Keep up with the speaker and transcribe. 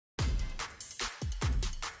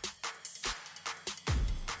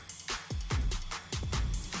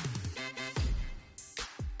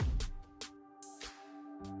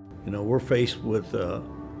You know, we're faced with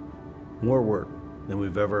more work than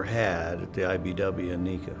we've ever had at the IBEW and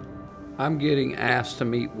NECA. I'm getting asked to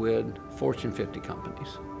meet with Fortune 50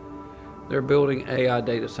 companies. They're building AI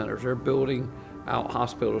data centers. They're building out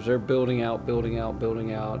hospitals. They're building out.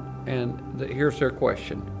 And here's their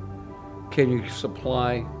question. Can you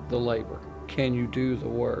supply the labor? Can you do the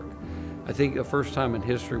work? I think the first time in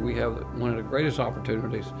history we have one of the greatest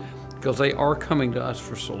opportunities because they are coming to us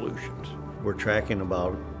for solutions. We're tracking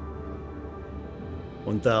about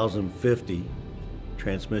 1,050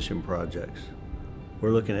 transmission projects.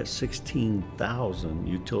 We're looking at 16,000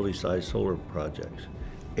 utility-sized solar projects,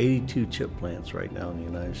 82 chip plants right now in the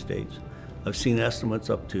United States. I've seen estimates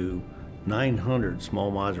up to 900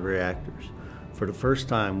 small modular reactors. For the first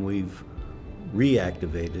time, we've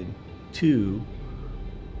reactivated 2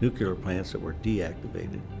 nuclear plants that were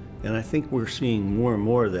deactivated. And I think we're seeing more and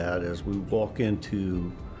more of that as we walk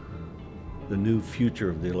into the new future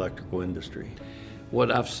of the electrical industry. What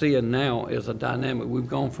I've seen now is a dynamic. We've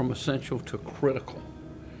gone from essential to critical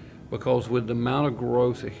because with the amount of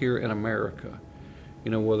growth here in America, you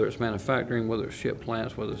know, whether it's manufacturing, whether it's chip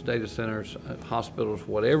plants, whether it's data centers, hospitals,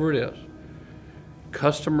 whatever it is,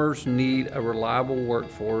 customers need a reliable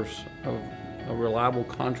workforce, a reliable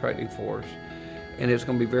contracting force, and it's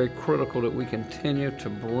going to be very critical that we continue to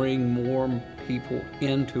bring more people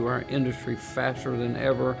into our industry faster than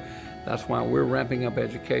ever. That's why we're ramping up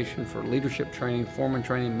education for leadership training, foreman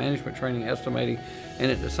training, management training, estimating,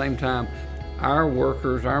 and at the same time, our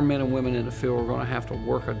workers, our men and women in the field are going to have to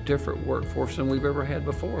work a different workforce than we've ever had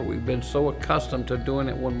before. We've been so accustomed to doing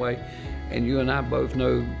it one way, and you and I both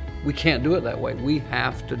know we can't do it that way. We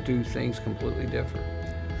have to do things completely different.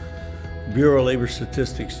 Bureau of Labor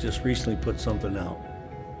Statistics just recently put something out.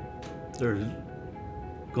 There's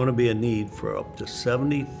going to be a need for up to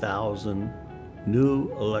 70,000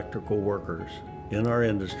 new electrical workers in our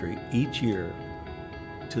industry each year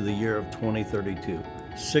to the year of 2032.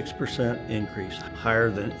 6% increase, higher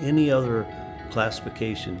than any other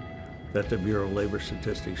classification that the Bureau of Labor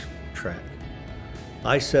Statistics track.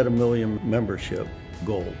 I set a 1 million membership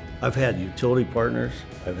goal. I've had utility partners,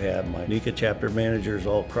 I've had my NECA chapter managers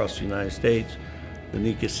all across the United States, the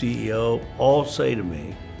NECA CEO, all say to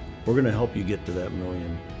me, we're going to help you get to that 1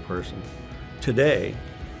 million person. Today,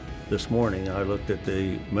 this morning, I looked at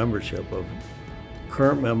the membership of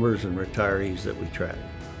current members and retirees that we track.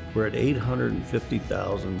 We're at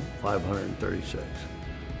 850,536,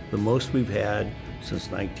 the most we've had since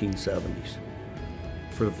 1970s.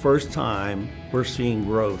 For the first time, we're seeing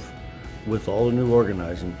growth with all the new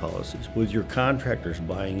organizing policies, with your contractors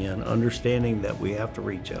buying in, understanding that we have to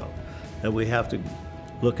reach out, that we have to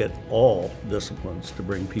look at all disciplines to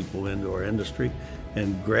bring people into our industry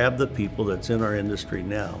and grab the people that's in our industry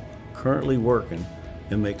now, currently working,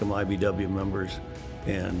 and make them IBEW members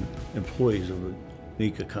and employees of the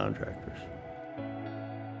NECA contractors.